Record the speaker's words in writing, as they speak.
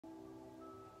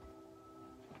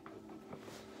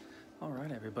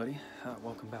Alright everybody,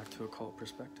 welcome back to Occult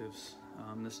Perspectives.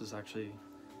 This is actually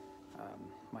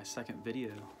my second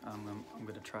video I'm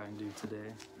going to try and do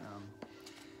today.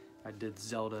 I did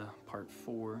Zelda Part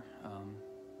 4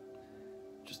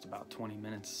 just about 20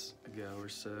 minutes ago or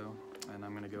so, and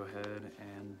I'm going to go ahead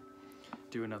and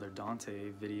do another Dante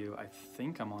video. I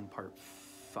think I'm on Part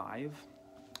 5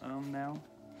 now.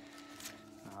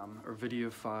 Or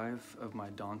video 5 of my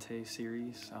Dante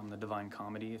series, the Divine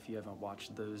Comedy. If you haven't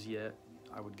watched those yet,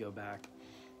 I would go back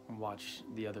and watch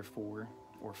the other 4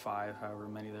 or 5, however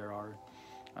many there are,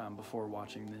 before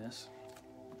watching this.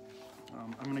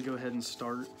 I'm going to go ahead and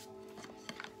start.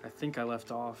 I think I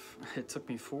left off, it took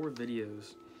me 4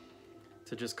 videos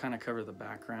to just kind of cover the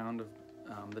background of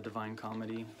the Divine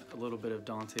Comedy, a little bit of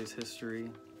Dante's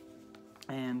history,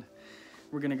 and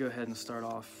we're going to go ahead and start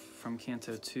off from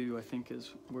Canto 2, I think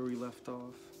is where we left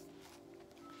off.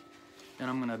 And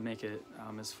I'm going to make it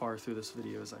as far through this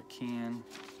video as I can.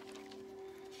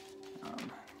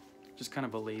 Just kind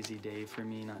of a lazy day for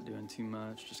me, not doing too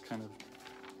much, just kind of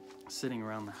sitting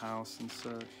around the house and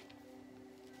such.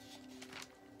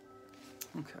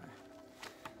 Okay,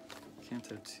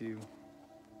 Canto 2.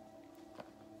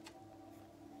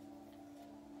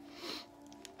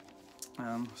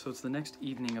 So it's the next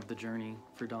evening of the journey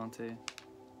for Dante.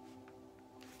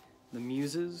 The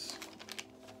Muses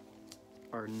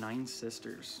are 9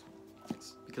 sisters.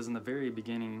 It's because in the very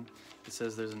beginning it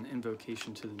says there's an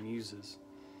invocation to the Muses.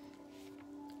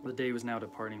 The day was now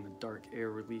departing, the dark air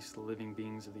released the living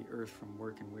beings of the earth from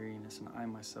work and weariness, and I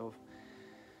myself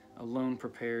alone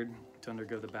prepared to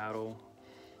undergo the battle,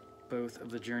 both of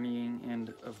the journeying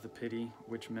and of the pity,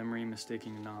 which memory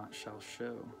mistaking not shall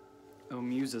show. O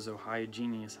Muses, O high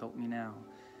genius, help me now.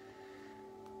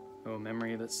 O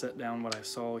memory that set down what I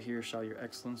saw, here shall your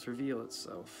excellence reveal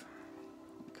itself.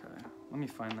 Okay, let me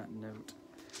find that note.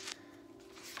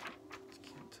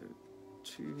 Canto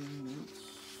 2 notes.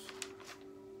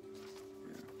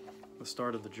 Yeah. The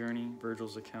start of the journey,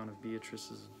 Virgil's account of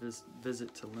Beatrice's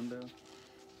visit to Limbo.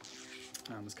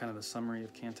 It's kind of the summary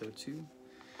of Canto 2.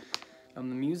 The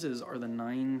Muses are the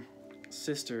 9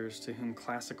 sisters to whom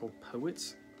classical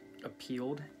poets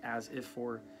appealed as if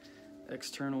for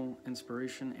external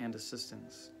inspiration and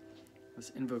assistance.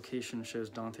 This invocation shows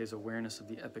Dante's awareness of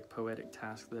the epic poetic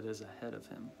task that is ahead of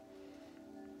him,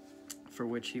 for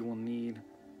which he will need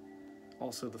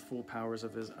also the full powers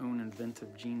of his own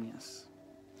inventive genius.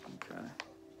 Okay.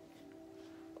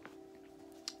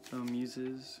 O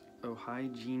Muses, O high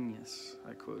genius,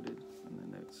 I quoted in the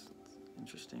notes. It's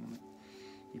interesting that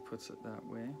he puts it that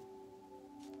way.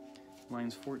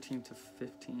 Lines 14 to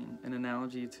 15, an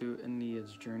analogy to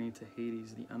Aeneid's journey to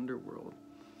Hades, the underworld.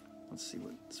 Let's see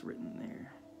what's written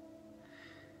there.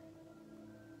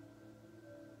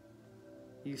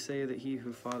 You say that he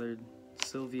who fathered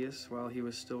Silvius, while he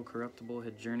was still corruptible,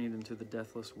 had journeyed into the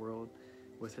deathless world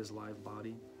with his live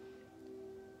body.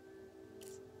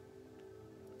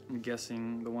 I'm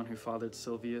guessing the one who fathered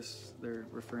Silvius, they're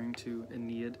referring to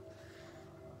Aeneid,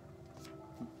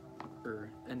 or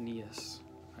Aeneas,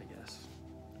 I guess.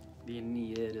 The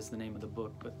Aeneid is the name of the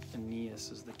book, but Aeneas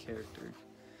is the character.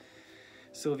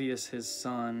 Silvius, his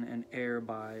son and heir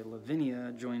by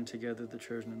Lavinia, joined together the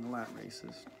Trojan and the Latin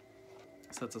races.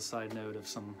 So that's a side note of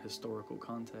some historical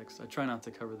context. I try not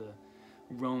to cover the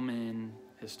Roman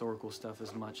historical stuff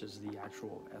as much as the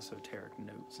actual esoteric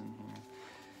notes in here.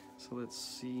 So let's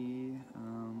see.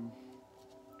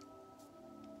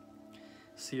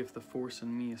 See if the force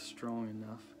in me is strong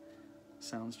enough.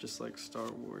 Sounds just like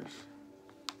Star Wars.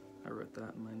 I wrote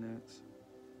that in my notes.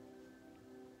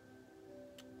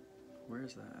 Where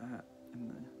is that at? In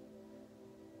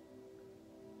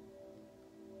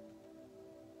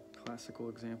the classical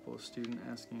example of student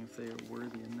asking if they are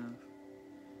worthy enough.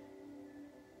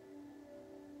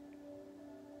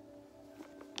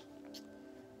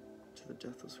 To the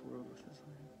deathless world with his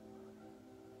life.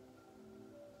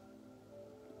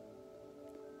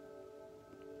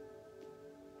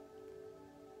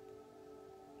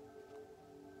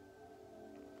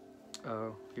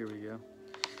 Oh, here we go.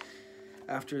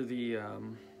 After the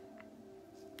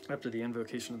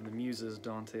invocation of the Muses,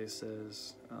 Dante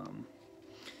says,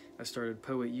 I started,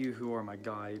 poet, you who are my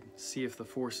guide, see if the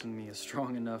force in me is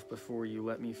strong enough before you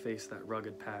let me face that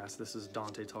rugged past. This is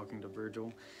Dante talking to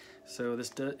Virgil. So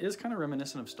this is kind of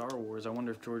reminiscent of Star Wars. I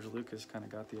wonder if George Lucas kind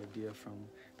of got the idea from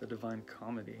the Divine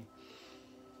Comedy.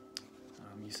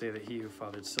 You say that he who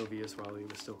fathered Silvius while he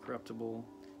was still corruptible.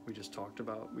 We just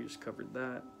covered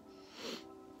that.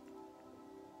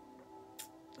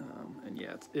 And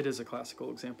yeah, it is a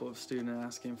classical example of student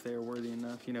asking if they are worthy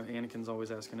enough. You know, Anakin's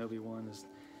always asking Obi-Wan,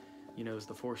 you know, is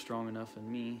the Force strong enough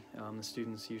in me? The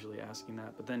student's usually asking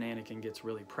that. But then Anakin gets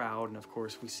really proud, and of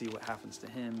course we see what happens to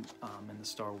him in the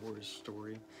Star Wars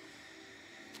story.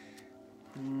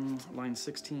 Line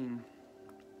 16.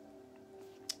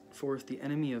 Fourth, the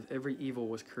enemy of every evil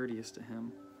was courteous to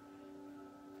him.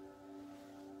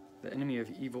 The enemy of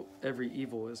evil, every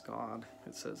evil is God,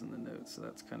 it says in the notes, so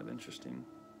that's kind of interesting.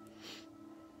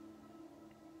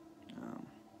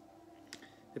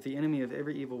 If the enemy of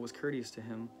every evil was courteous to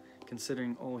him,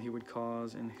 considering all he would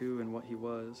cause and who and what he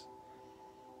was,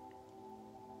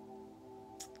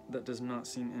 that does not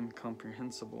seem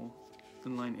incomprehensible.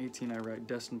 In line 18 I write,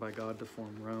 destined by God to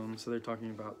form Rome. So they're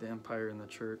talking about the empire and the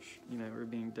church, you know, are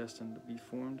being destined to be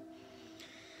formed.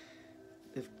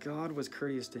 If God was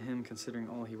courteous to him, considering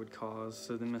all he would cause,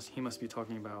 so then he must be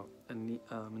talking about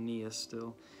Aeneas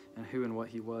still, and who and what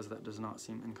he was, that does not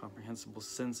seem incomprehensible,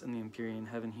 since in the Empyrean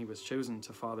heaven he was chosen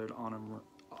to father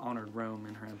honored Rome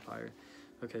and her empire.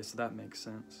 Okay, so that makes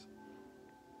sense.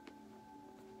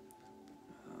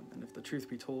 And if the truth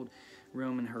be told,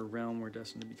 Rome and her realm were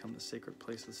destined to become the sacred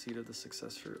place, the seat of the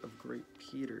successor of great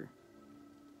Peter.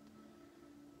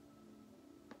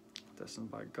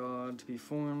 Destined by God to be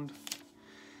formed.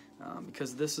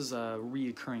 Because this is a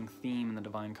reoccurring theme in the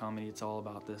Divine Comedy. It's all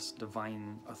about this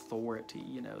divine authority,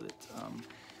 you know, that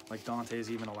like Dante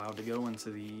is even allowed to go into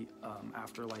the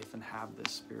afterlife and have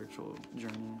this spiritual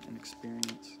journey and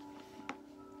experience.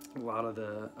 A lot of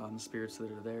the spirits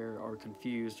that are there are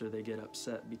confused, or they get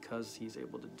upset because he's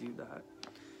able to do that.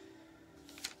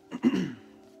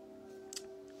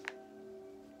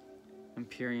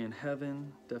 Empyrean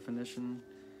heaven, definition.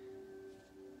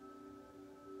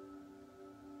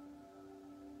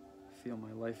 Feel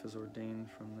my life is ordained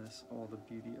from this, all the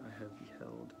beauty I have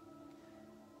beheld.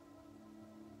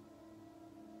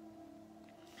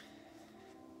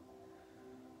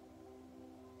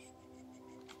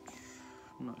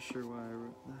 I'm not sure why I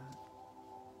wrote that.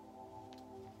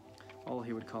 All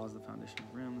he would cause the foundation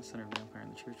of Rome, the center of the empire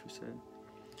and the church, we said.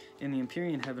 In the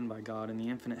Empyrean heaven by God, in the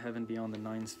infinite heaven beyond the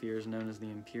 9 spheres, known as the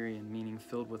Empyrean, meaning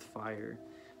filled with fire,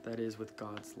 that is, with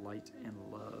God's light and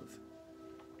love.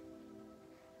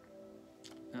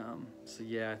 So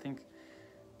yeah, I think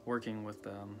working with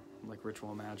like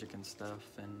ritual magic and stuff,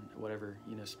 and whatever,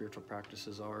 you know, spiritual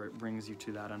practices are, it brings you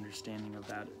to that understanding of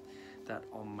that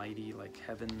almighty like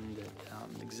heaven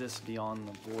that exists beyond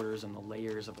the borders and the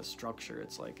layers of a structure.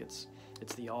 It's like it's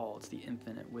the all, it's the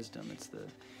infinite wisdom, it's the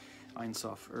Ein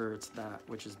Sof, or it's that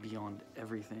which is beyond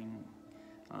everything.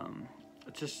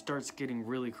 It just starts getting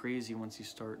really crazy once you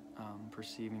start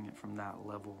perceiving it from that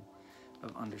level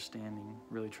of understanding,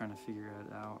 really trying to figure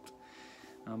it out.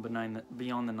 But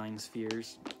beyond the 9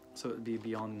 spheres, so it would be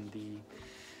beyond the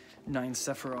 9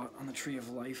 Sephiroth on the Tree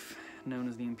of Life, known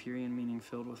as the Empyrean, meaning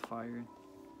filled with fire.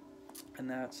 And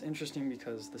that's interesting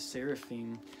because the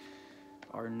Seraphim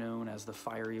are known as the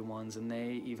fiery ones, and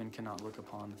they even cannot look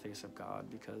upon the face of God,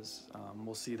 because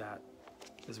we'll see that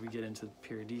as we get into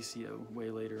Paradiso way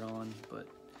later on. But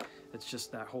it's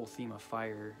just that whole theme of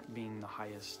fire being the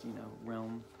highest, you know,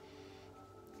 realm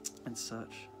and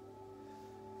such.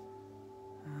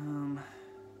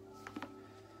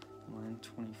 Line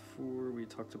 24, we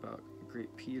talked about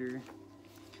Great Peter,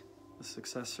 the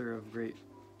successor of Great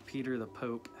Peter, the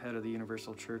Pope, head of the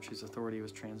Universal Church, whose authority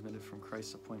was transmitted from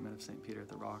Christ's appointment of St. Peter at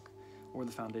the Rock, or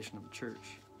the foundation of the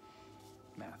church.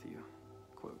 Matthew,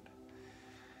 quote.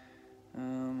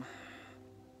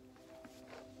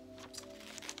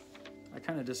 I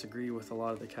kind of disagree with a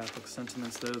lot of the Catholic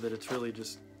sentiments, though, that it's really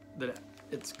just that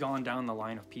it's gone down the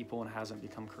line of people and hasn't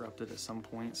become corrupted at some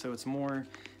point. So it's more,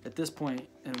 at this point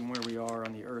and where we are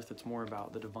on the earth, it's more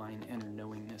about the divine inner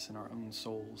knowingness in our own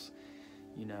souls.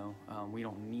 You know, we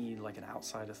don't need like an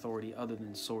outside authority other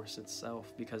than Source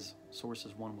itself, because Source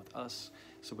is one with us.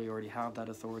 So we already have that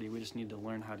authority. We just need to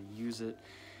learn how to use it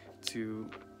to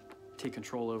take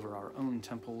control over our own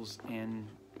temples and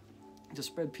to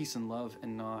spread peace and love,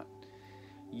 and not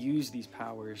use these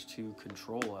powers to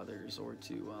control others or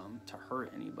to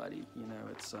hurt anybody. You know,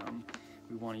 it's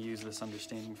we want to use this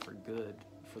understanding for good,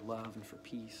 for love, and for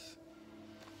peace.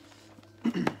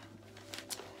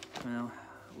 Well,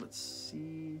 let's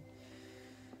see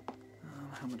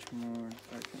how much more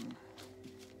I can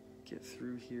get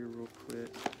through here real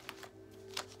quick.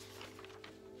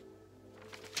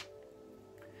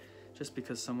 Just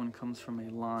because someone comes from a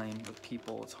line of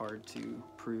people, it's hard to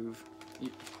prove.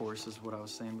 Of course, is what I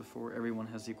was saying before. Everyone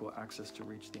has equal access to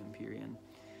reach the Empyrean.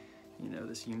 You know,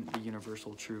 this the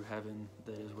universal true heaven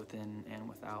that is within and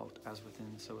without, as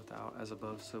within, so without, as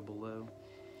above, so below.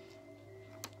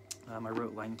 I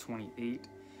wrote line 28.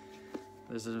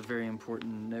 There's a very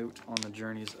important note on the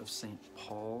journeys of St.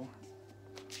 Paul.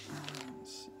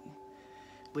 Let's see.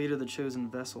 Later, the chosen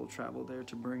vessel traveled there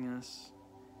to bring us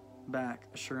back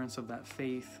assurance of that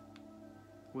faith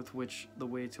with which the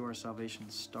way to our salvation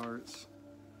starts.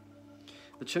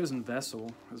 The chosen vessel,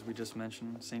 as we just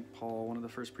mentioned, St. Paul, one of the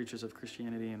first preachers of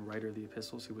Christianity and writer of the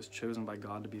epistles, who was chosen by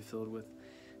God to be filled with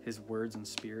his words and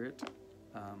spirit,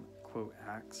 quote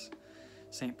Acts.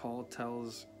 St. Paul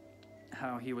tells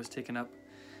how he was taken up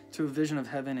to a vision of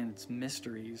heaven and its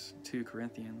mysteries, 2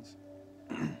 Corinthians.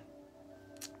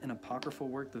 An apocryphal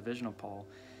work, The Vision of Paul,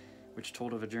 which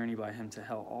told of a journey by him to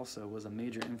hell also, was a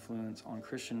major influence on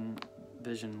Christian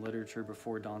vision literature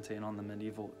before Dante and on the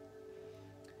medieval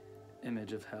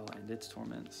image of hell and its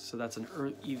torments. So that's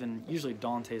usually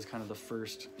Dante is kind of the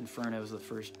first, Inferno is the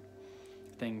first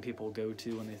thing people go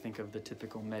to when they think of the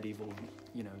typical medieval,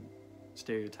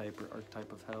 stereotype or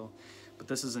archetype of hell. But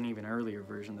this is an even earlier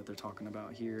version that they're talking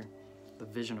about here, The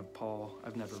Vision of Paul.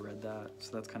 I've never read that,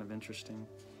 so that's kind of interesting.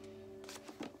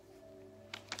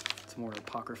 It's more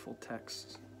apocryphal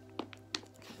text.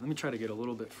 Okay, let me try to get a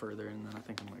little bit further, and then I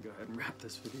think I'm going to go ahead and wrap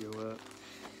this video up.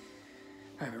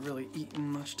 I haven't really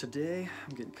eaten much today.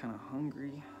 I'm getting kind of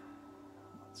hungry.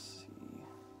 Let's see.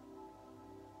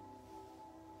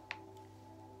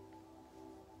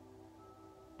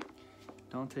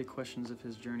 Dante questions if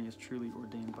his journey is truly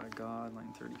ordained by God,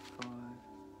 line 35.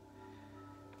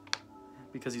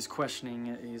 Because he's questioning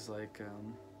it, he's like,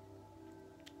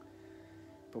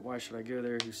 but why should I go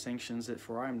there? Who sanctions it?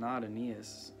 For I am not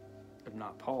Aeneas, if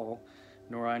not Paul,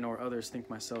 nor I nor others think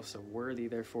myself so worthy.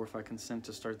 Therefore, if I consent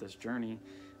to start this journey,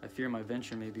 I fear my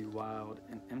venture may be wild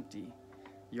and empty.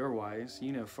 You're wise,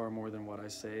 you know far more than what I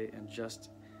say, and just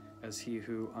as he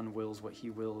who unwills what he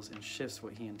wills and shifts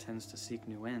what he intends to seek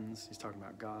new ends, he's talking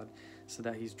about God, so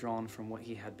that he's drawn from what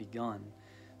he had begun.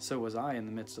 So was I in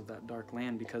the midst of that dark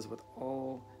land, because with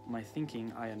all my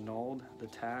thinking I annulled the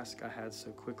task I had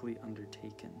so quickly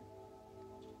undertaken.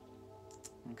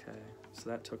 Okay, so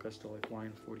that took us to like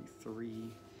line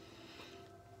 43.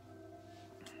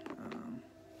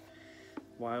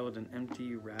 Wild and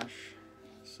empty, rash.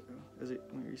 So, is it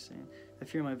what you're saying? I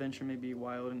fear my venture may be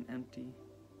wild and empty.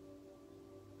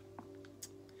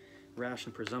 Rash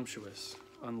and presumptuous,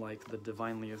 unlike the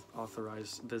divinely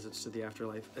authorized visits to the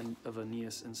afterlife of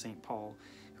Aeneas and St. Paul,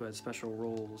 who had special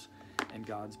roles in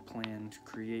God's plan to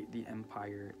create the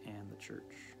empire and the church.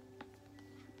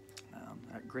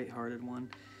 That great-hearted one.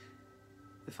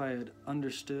 If I have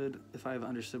understood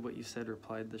what you said,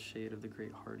 replied the shade of the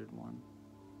great-hearted one.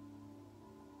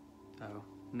 Oh,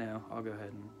 no, I'll go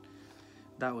ahead and...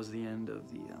 That was the end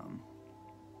of the,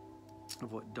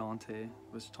 of what Dante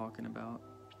was talking about.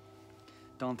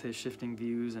 Dante's shifting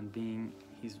views and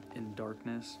he's in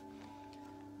darkness.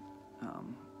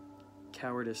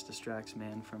 Cowardice distracts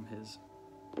man from his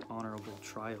honorable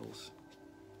trials.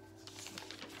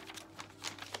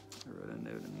 I wrote a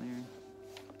note in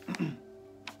there.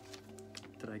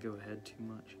 Did I go ahead too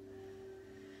much?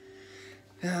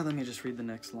 Yeah, let me just read the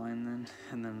next line then,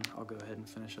 and then I'll go ahead and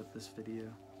finish up this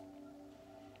video.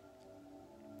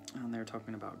 And they're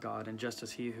talking about God, and just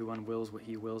as he who unwills what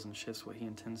he wills and shifts what he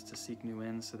intends to seek new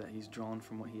ends so that he's drawn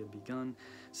from what he had begun,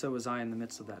 so was I in the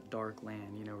midst of that dark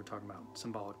land. We're talking about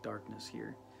symbolic darkness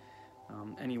here.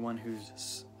 Anyone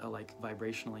who's like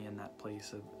vibrationally in that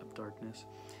place of darkness.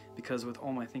 Because with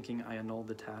all my thinking I annulled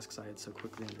the tasks I had so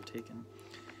quickly undertaken.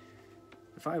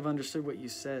 If I have understood what you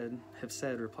have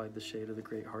said, replied the shade of the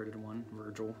great-hearted one,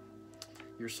 Virgil,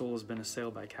 your soul has been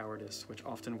assailed by cowardice, which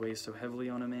often weighs so heavily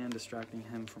on a man, distracting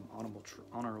him from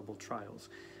honorable trials,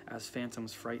 as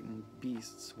phantoms frighten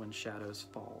beasts when shadows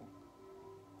fall.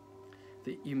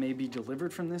 That you may be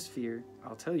delivered from this fear,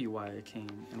 I'll tell you why I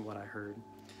came and what I heard,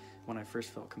 when I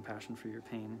first felt compassion for your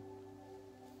pain.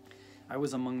 I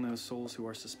was among those souls who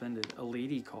are suspended. A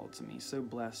lady called to me, so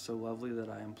blessed, so lovely, that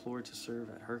I implored to serve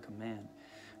at her command.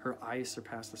 Her eyes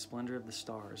surpassed the splendor of the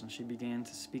stars, and she began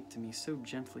to speak to me so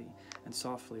gently and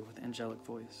softly with angelic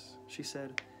voice. She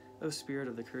said, O spirit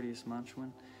of the courteous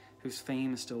Mantuan, whose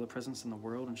fame is still a presence in the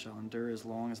world and shall endure as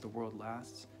long as the world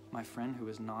lasts, my friend who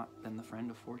has not been the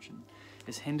friend of fortune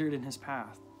is hindered in his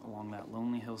path along that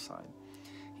lonely hillside.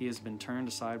 He has been turned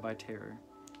aside by terror.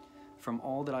 From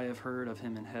all that I have heard of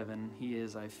him in heaven, he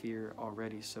is, I fear,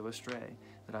 already so astray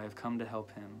that I have come to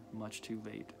help him much too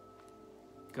late.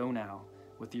 Go now,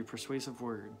 with your persuasive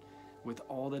word, with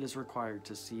all that is required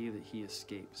to see that he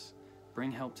escapes.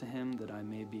 Bring help to him that I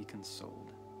may be consoled.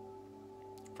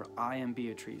 For I am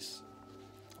Beatrice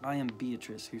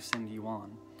who send you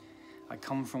on. I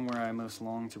come from where I most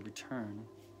long to return.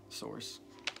 Source,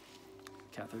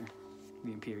 Cather,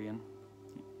 the Empyrean,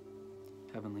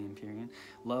 Heavenly Empyrean.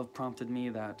 Love prompted me,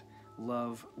 that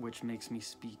love which makes me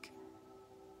speak.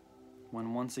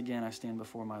 When once again I stand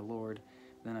before my Lord,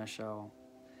 then I shall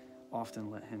often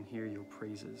let him hear your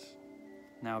praises.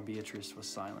 Now Beatrice was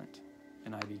silent,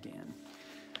 and I began.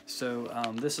 So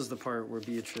this is the part where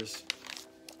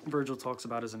Virgil talks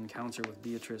about his encounter with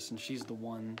Beatrice, and she's the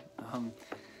one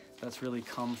that's really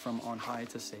come from on high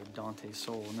to save Dante's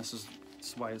soul, and this is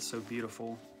why it's so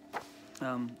beautiful.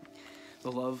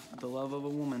 The love of a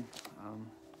woman.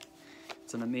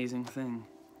 It's an amazing thing,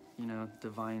 you know. The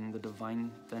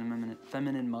divine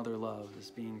feminine mother love is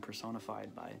being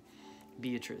personified by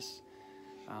Beatrice,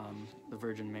 the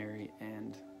Virgin Mary,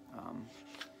 and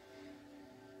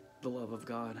the love of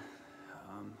God,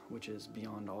 which is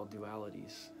beyond all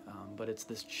dualities. But it's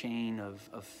this chain of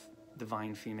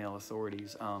divine female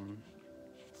authorities.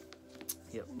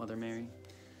 Yep, Mother Mary,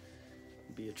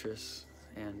 Beatrice,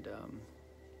 and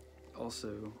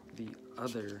also the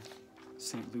other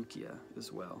Saint Lucia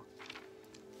as well.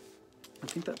 I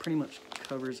think that pretty much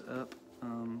covers up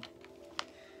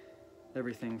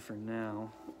everything for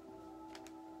now.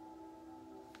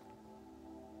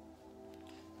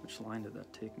 Which line did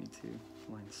that take me to?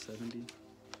 Line 70.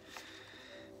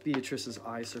 Beatrice's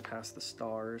eyes surpassed the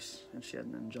stars, and she had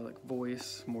an angelic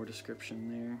voice. More description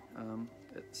there.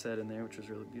 It said in there, which was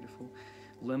really beautiful.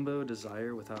 Limbo,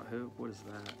 desire without hope. What is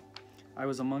that? I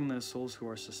was among those souls who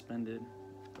are suspended.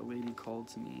 The lady called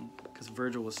to me, because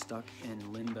Virgil was stuck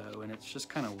in limbo, and it's just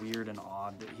kind of weird and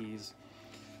odd that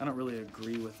I don't really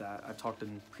agree with that. I've talked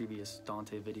in previous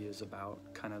Dante videos about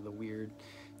kind of the weird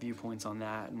viewpoints on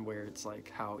that, and where it's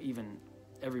like how even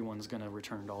everyone's going to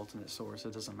return to ultimate source.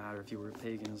 It doesn't matter if you were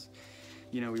pagans.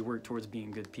 You know, we work towards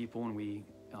being good people, and we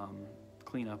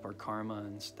clean up our karma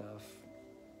and stuff.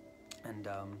 And,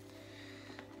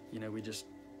 you know, we just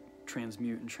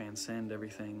transmute and transcend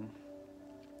everything.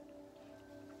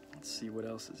 Let's see what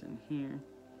else is in here.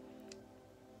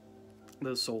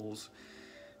 Those souls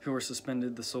who are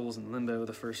suspended, the souls in limbo,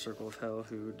 the first circle of hell,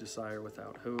 who desire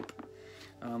without hope.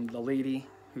 The lady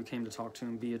who came to talk to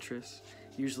him, Beatrice,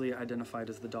 usually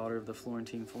identified as the daughter of the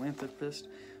Florentine philanthropist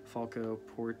Falco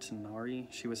Portinari.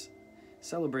 She was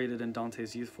celebrated in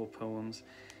Dante's youthful poems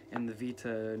and the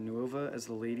Vita Nuova as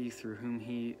the lady through whom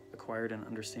he acquired an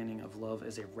understanding of love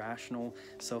as a rational,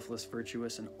 selfless,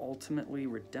 virtuous, and ultimately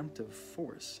redemptive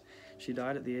force. She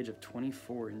died at the age of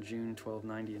 24 in June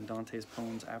 1290, and Dante's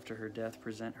poems after her death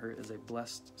present her as a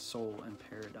blessed soul in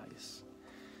paradise.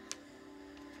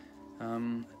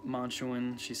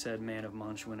 Mantuan, she said man of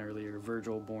Mantuan earlier.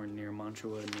 Virgil, born near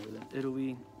Mantua in northern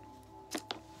Italy.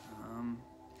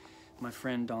 My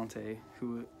friend Dante,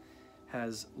 who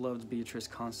has loved Beatrice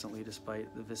constantly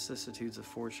despite the vicissitudes of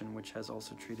fortune, which has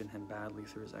also treated him badly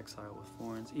through his exile with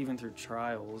Florence. Even through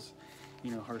trials,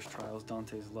 you know, harsh trials,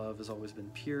 Dante's love has always been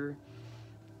pure.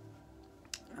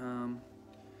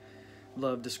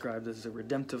 Love described as a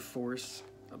redemptive force,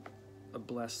 a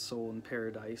blessed soul in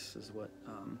paradise is what,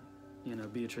 you know,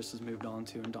 Beatrice has moved on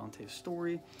to in Dante's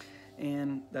story.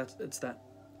 And it's that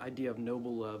idea of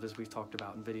noble love, as we've talked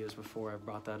about in videos before. I've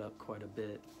brought that up quite a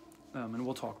bit. And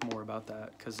we'll talk more about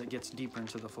that because it gets deeper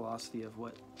into the philosophy of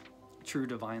what true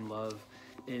divine love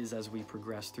is as we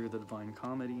progress through the Divine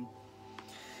Comedy.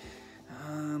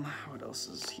 What else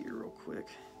is here real quick?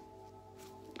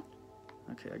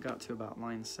 Okay, I got to about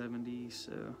line 70,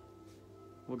 so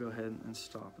we'll go ahead and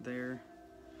stop there.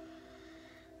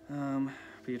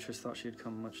 Beatrice thought she had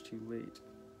come much too late.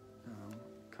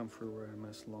 Come for where I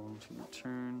most long to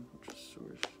return, which is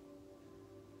source.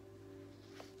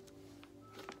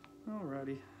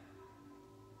 Alrighty.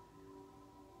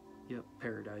 Yep,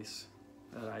 paradise.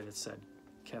 That I had said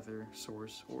Kether,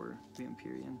 source, or the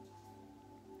Empyrean.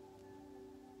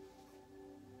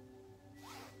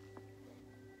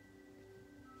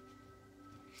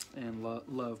 And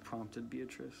love prompted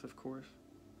Beatrice, of course.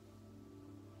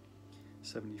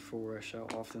 74, I shall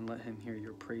often let him hear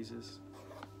your praises.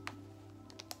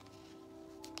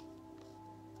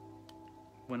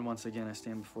 When once again I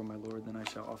stand before my Lord, then I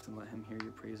shall often let him hear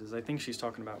your praises. I think she's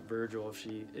talking about Virgil,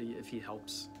 if he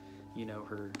helps, you know,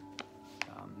 her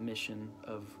mission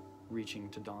of reaching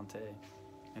to Dante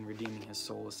and redeeming his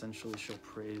soul. Essentially, she'll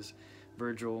praise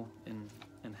Virgil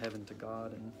in heaven to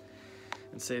God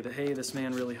and say that, hey, this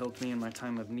man really helped me in my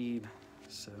time of need.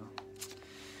 So,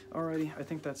 alrighty, I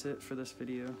think that's it for this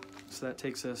video. So that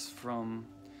takes us from,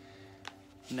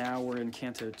 now we're in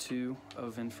Canto 2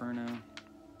 of Inferno,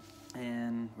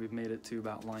 and we've made it to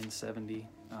about line 70.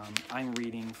 I'm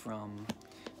reading from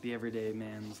the Everyday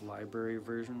Man's Library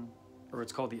version, or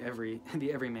it's called the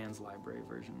Everyman's Library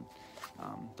version,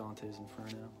 Dante's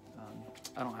Inferno.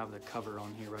 I don't have the cover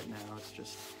on here right now, it's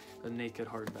just a naked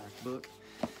hardback book.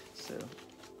 So,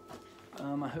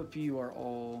 I hope you are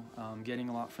all getting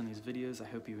a lot from these videos. I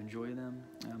hope you enjoy them.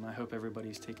 I hope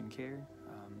everybody's taking care.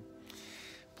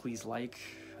 Please like,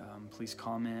 please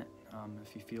comment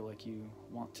if you feel like you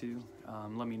want to.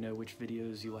 Let me know which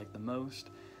videos you like the most.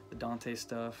 The Dante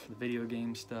stuff, the video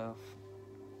game stuff,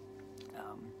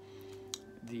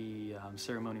 the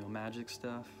ceremonial magic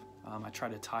stuff. I try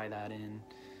to tie that in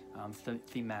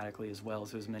thematically as well,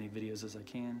 so as many videos as I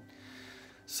can.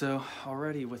 So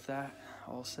alrighty, with that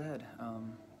all said,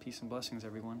 peace and blessings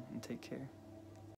everyone, and take care.